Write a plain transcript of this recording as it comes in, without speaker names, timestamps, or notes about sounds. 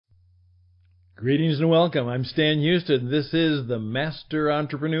Greetings and welcome. I'm Stan Houston. This is the Master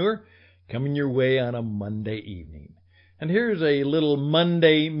Entrepreneur coming your way on a Monday evening. And here's a little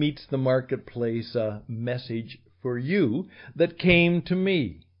Monday Meets the Marketplace message for you that came to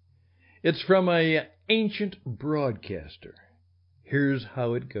me. It's from an ancient broadcaster. Here's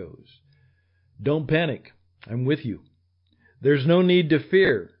how it goes. Don't panic. I'm with you. There's no need to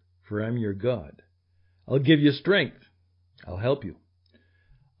fear, for I'm your God. I'll give you strength. I'll help you.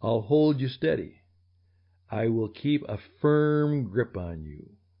 I'll hold you steady. I will keep a firm grip on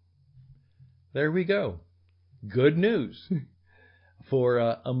you. There we go. Good news for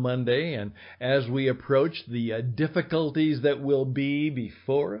a Monday. And as we approach the difficulties that will be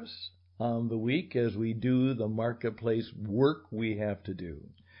before us on the week as we do the marketplace work we have to do.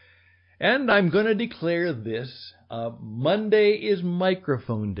 And I'm going to declare this. Monday is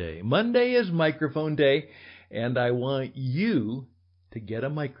Microphone Day. Monday is Microphone Day, and I want you to get a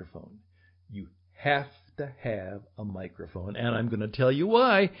microphone. You have to have a microphone, and I'm going to tell you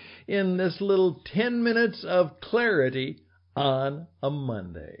why in this little 10 minutes of clarity on a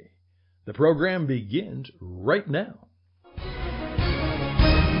Monday. The program begins right now.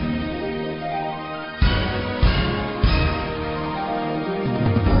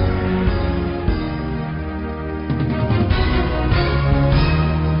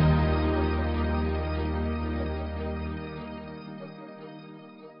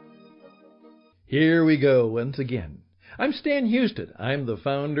 Here we go once again. I'm Stan Houston. I'm the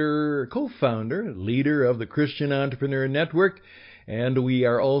founder, co-founder, leader of the Christian Entrepreneur Network, and we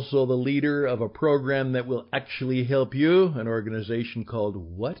are also the leader of a program that will actually help you, an organization called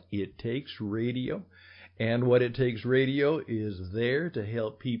What It Takes Radio. And What It Takes Radio is there to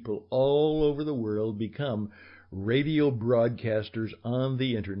help people all over the world become radio broadcasters on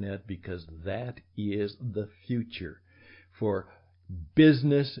the internet, because that is the future for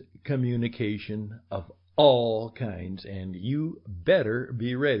business communication of all kinds, and you better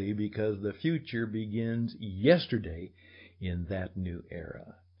be ready because the future begins yesterday in that new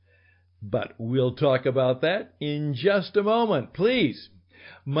era. But we'll talk about that in just a moment. Please,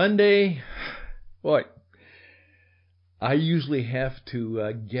 Monday, boy, I usually have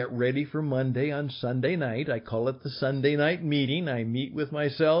to get ready for Monday on Sunday night. I call it the Sunday night meeting. I meet with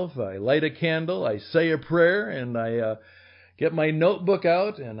myself, I light a candle, I say a prayer, and I get my notebook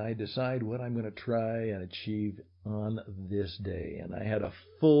out, and I decide what I'm going to try and achieve on this day. And I had a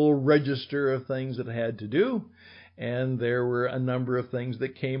full register of things that I had to do, and there were a number of things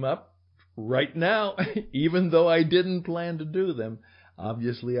that came up right now, even though I didn't plan to do them.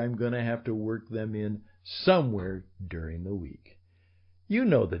 Obviously, I'm going to have to work them in somewhere during the week. You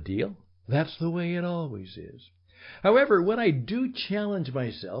know the deal. That's the way it always is. However, when I do challenge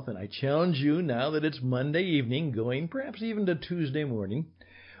myself, and I challenge you now that it's Monday evening, going perhaps even to Tuesday morning,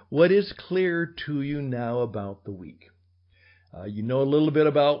 what is clear to you now about the week? You know a little bit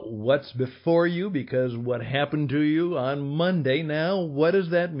about what's before you, because what happened to you on Monday. Now, what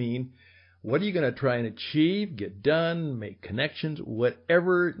does that mean? What are you going to try and achieve, get done, make connections,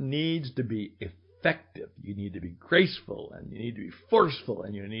 whatever needs to be effective? You need to be graceful, and you need to be forceful,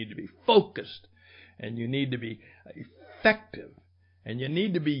 and you need to be focused. And you need to be effective, and you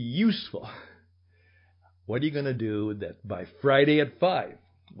need to be useful. What are you going to do that by Friday at 5,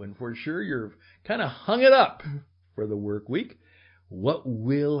 when for sure you're kind of hung it up for the work week? What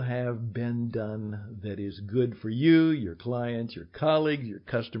will have been done that is good for you, your clients, your colleagues, your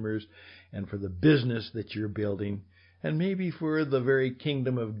customers, and for the business that you're building, and maybe for the very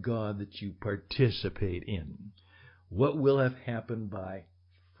kingdom of God that you participate in? What will have happened by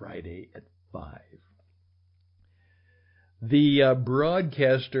Friday at 5? The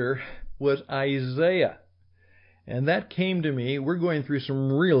broadcaster was Isaiah, and that came to me. We're going through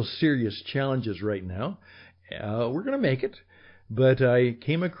some real serious challenges right now. We're going to make it, but I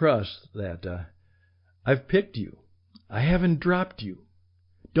came across that I've picked you. I haven't dropped you.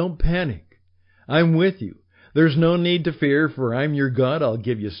 Don't panic. I'm with you. There's no need to fear, for I'm your God. I'll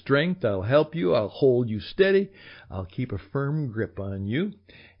give you strength. I'll help you. I'll hold you steady. I'll keep a firm grip on you.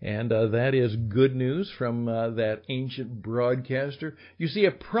 And that is good news from that ancient broadcaster. You see,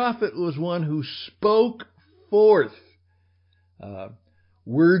 a prophet was one who spoke forth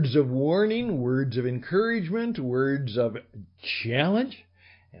words of warning, words of encouragement, words of challenge.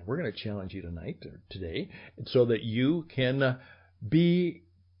 And we're going to challenge you tonight or today so that you can be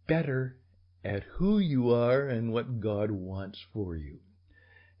better at who you are and what God wants for you.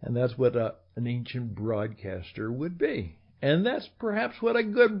 And that's what an ancient broadcaster would be. And that's perhaps what a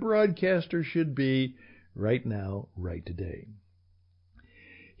good broadcaster should be right now, right today.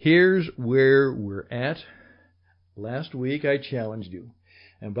 Here's where we're at. Last week I challenged you.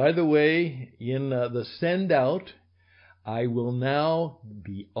 And by the way, in the send out, I will now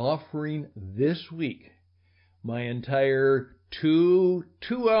be offering this week my entire 2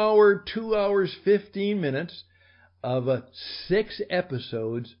 hours, 15 minutes of 6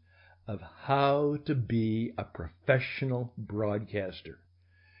 episodes of how to be a professional broadcaster.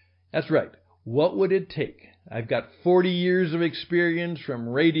 That's right. What would it take? I've got 40 years of experience from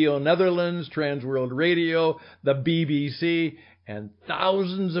Radio Netherlands, Transworld Radio, the BBC, and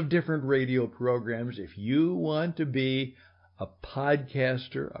thousands of different radio programs. If you want to be a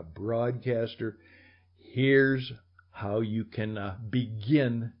podcaster, a broadcaster, here's how you can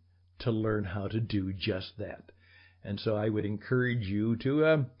begin to learn how to do just that. And so I would encourage you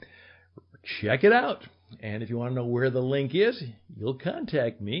to check it out. And if you want to know where the link is, you'll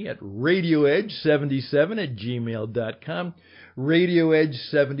contact me at radioedge77@gmail.com,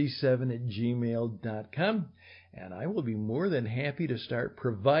 radioedge77@gmail.com, and I will be more than happy to start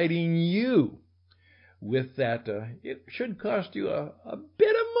providing you with that. It should cost you a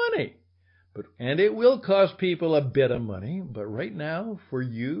bit of money, and it will cost people a bit of money, but right now, for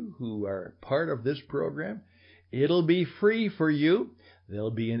you who are part of this program, it'll be free for you.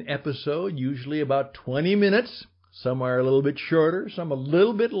 There'll be an episode, usually about 20 minutes. Some are a little bit shorter, some a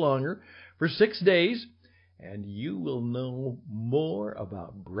little bit longer, for 6 days. And you will know more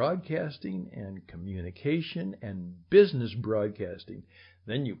about broadcasting and communication and business broadcasting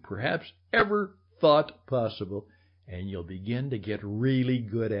than you perhaps ever thought possible. And you'll begin to get really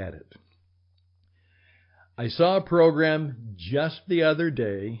good at it. I saw a program just the other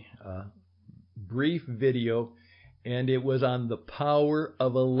day, a brief video, and it was on the power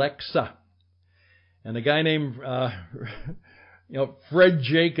of Alexa. And a guy named Fred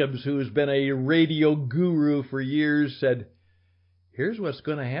Jacobs, who has been a radio guru for years, said, here's what's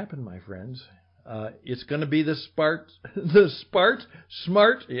going to happen, my friends. It's going to be the smart.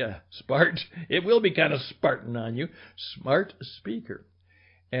 It will be kind of Spartan on you. Smart speaker.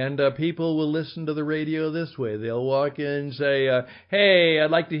 And people will listen to the radio this way. They'll walk in and say, hey,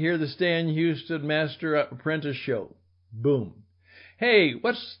 I'd like to hear the Stan Houston Master Apprentice Show. Boom. Hey,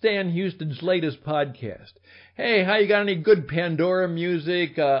 what's Stan Houston's latest podcast? Hey, how you got any good Pandora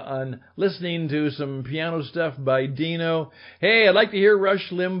music on listening to some piano stuff by Dino? Hey, I'd like to hear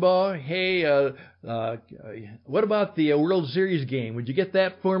Rush Limbaugh. Hey, what about the World Series game? Would you get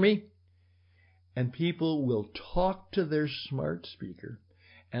that for me? And people will talk to their smart speaker,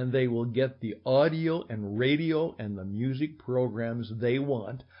 and they will get the audio and radio and the music programs they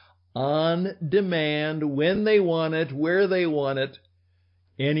want on demand, when they want it, where they want it,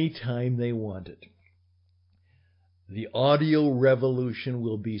 anytime they want it. The audio revolution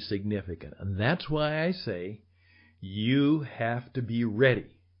will be significant, and that's why I say you have to be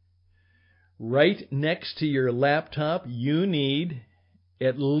ready. Right next to your laptop, you need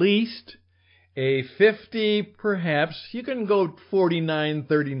at least a 50, perhaps, you can go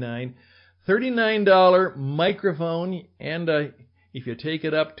 $39 microphone, and if you take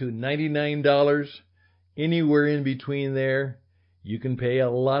it up to $99, anywhere in between there, you can pay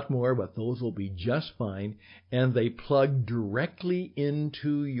a lot more, but those will be just fine, and they plug directly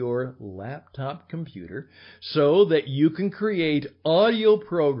into your laptop computer so that you can create audio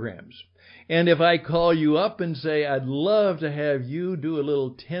programs. And if I call you up and say, I'd love to have you do a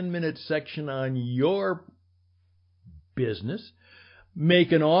little 10-minute section on your business,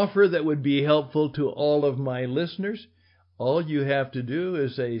 make an offer that would be helpful to all of my listeners, all you have to do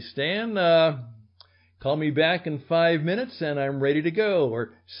is say, Stan, call me back in 5 minutes and I'm ready to go.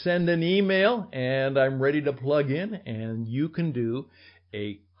 Or send an email and I'm ready to plug in, and you can do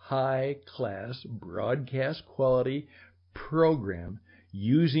a high-class broadcast quality program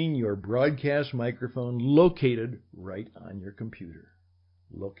using your broadcast microphone located right on your computer.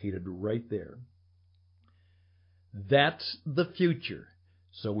 Located right there. That's the future.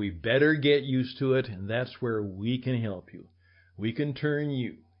 So we better get used to it, and that's where we can help you. We can turn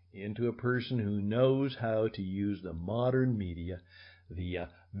you into a person who knows how to use the modern media, the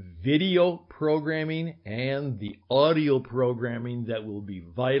video programming and the audio programming that will be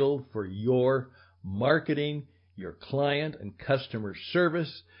vital for your marketing, your client and customer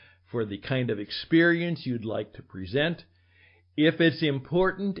service, for the kind of experience you'd like to present. If it's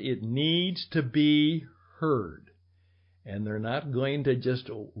important, it needs to be heard. And they're not going to just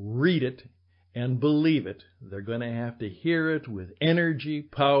read it and believe it. They're going to have to hear it with energy,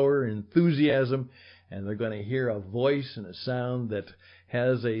 power, enthusiasm, and they're going to hear a voice and a sound that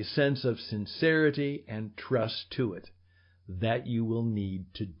has a sense of sincerity and trust to it. That you will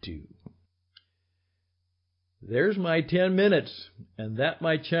need to do. There's my 10 minutes, and that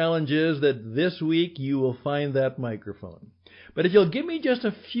my challenge is that this week you will find that microphone. But if you'll give me just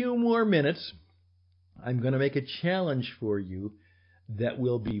a few more minutes, I'm going to make a challenge for you that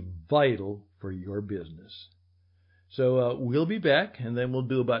will be vital for your business. So we'll be back, and then we'll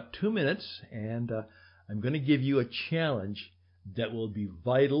do about 2 minutes, and I'm going to give you a challenge that will be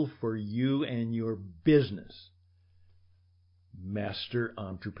vital for you and your business. Master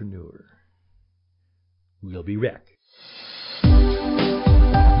Entrepreneur. We'll be back.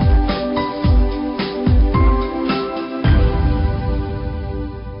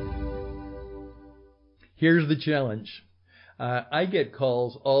 Here's the challenge. I get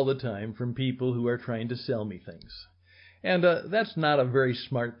calls all the time from people who are trying to sell me things. And that's not a very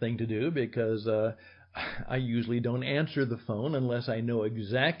smart thing to do because I usually don't answer the phone unless I know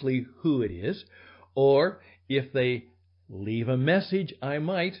exactly who it is. Or if they leave a message, I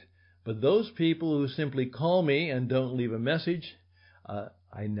might. But those people who simply call me and don't leave a message,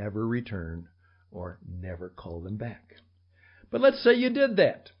 I never return or never call them back. But let's say you did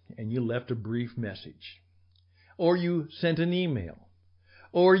that and you left a brief message. Or you sent an email.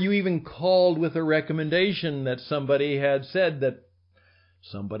 Or you even called with a recommendation that somebody had said that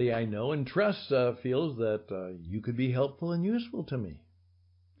somebody I know and trust feels that you could be helpful and useful to me.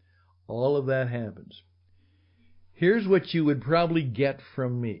 All of that happens. Here's what you would probably get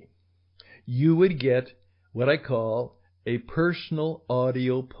from me. You would get what I call a personal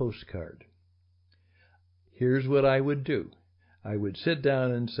audio postcard. Here's what I would do. I would sit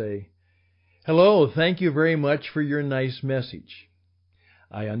down and say, "Hello, thank you very much for your nice message.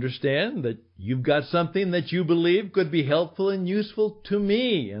 I understand that you've got something that you believe could be helpful and useful to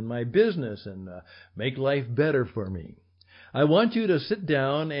me and my business and make life better for me. I want you to sit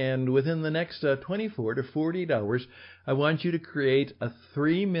down and within the next 24 to 48 hours, I want you to create a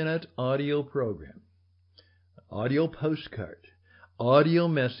 3-minute audio program, audio postcard, audio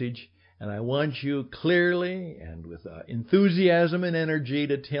message, and I want you clearly and with enthusiasm and energy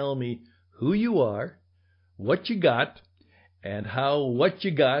to tell me who you are, what you got, and how what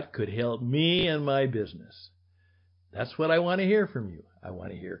you got could help me and my business." That's what I want to hear from you. I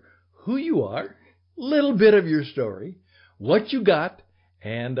want to hear who you are, a little bit of your story, what you got,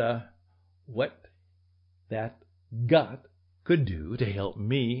 and what that got could do to help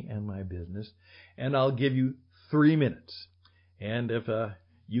me and my business. And I'll give you 3 minutes. And if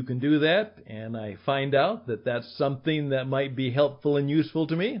you can do that, and I find out that that's something that might be helpful and useful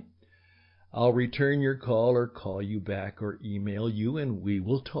to me, I'll return your call or call you back or email you and we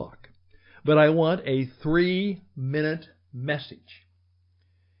will talk. But I want a 3-minute message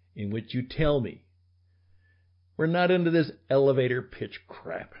in which you tell me. We're not into this elevator pitch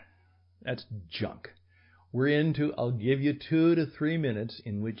crap. That's junk. We're into, I'll give you 2 to 3 minutes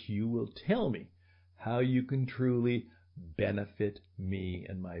in which you will tell me how you can truly benefit me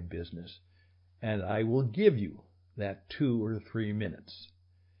and my business. And I will give you that 2 or 3 minutes.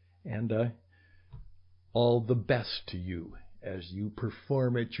 And all the best to you as you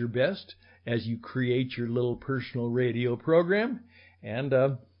perform at your best, as you create your little personal radio program. And,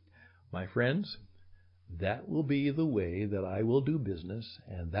 my friends, that will be the way that I will do business,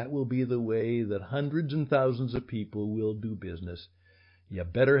 and that will be the way that hundreds and thousands of people will do business. You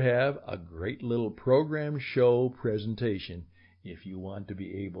better have a great little program, show, presentation if you want to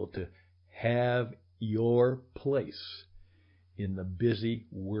be able to have your place in the busy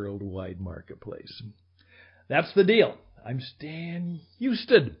worldwide marketplace. That's the deal. I'm Stan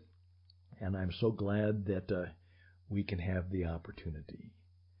Houston, and I'm so glad that we can have the opportunity.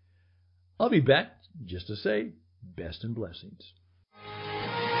 I'll be back just to say best and blessings.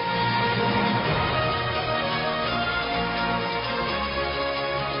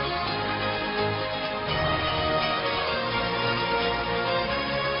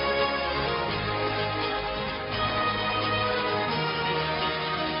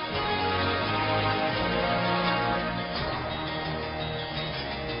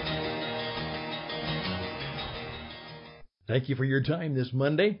 Thank you for your time this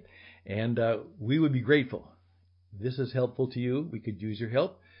Monday, and we would be grateful. This is helpful to you. We could use your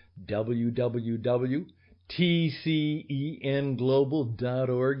help.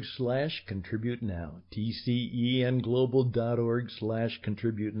 www.tcenglobal.org/contribute now.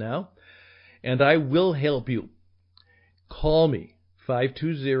 tcenglobal.org/contribute now. And I will help you. Call me.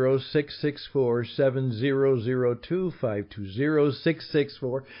 520-664-7002,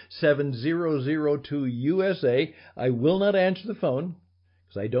 520-664-7002 USA. I will not answer the phone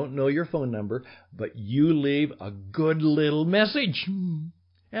because I don't know your phone number, but you leave a good little message and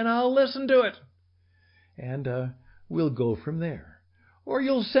I'll listen to it. And we'll go from there. Or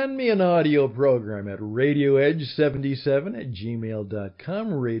you'll send me an audio program at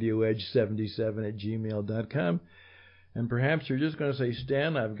radioedge77@gmail.com, radioedge77@gmail.com. And perhaps you're just going to say,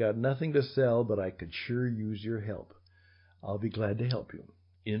 Stan, I've got nothing to sell, but I could sure use your help. I'll be glad to help you.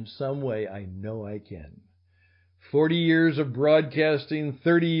 In some way, I know I can. 40 years of broadcasting,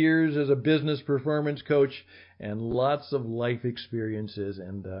 30 years as a business performance coach, and lots of life experiences.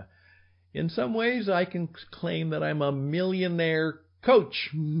 And in some ways, I can claim that I'm a millionaire coach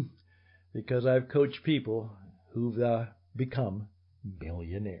because I've coached people who've become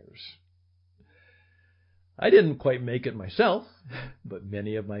millionaires. I didn't quite make it myself, but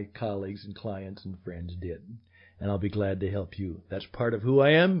many of my colleagues and clients and friends did. And I'll be glad to help you. That's part of who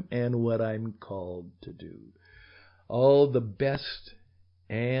I am and what I'm called to do. All the best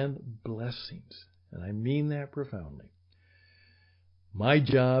and blessings, and I mean that profoundly. My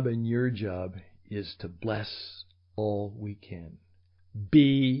job and your job is to bless all we can.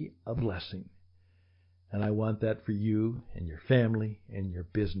 Be a blessing. And I want that for you and your family and your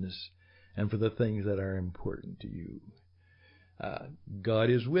business and for the things that are important to you. God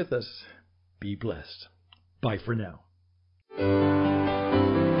is with us. Be blessed. Bye for now.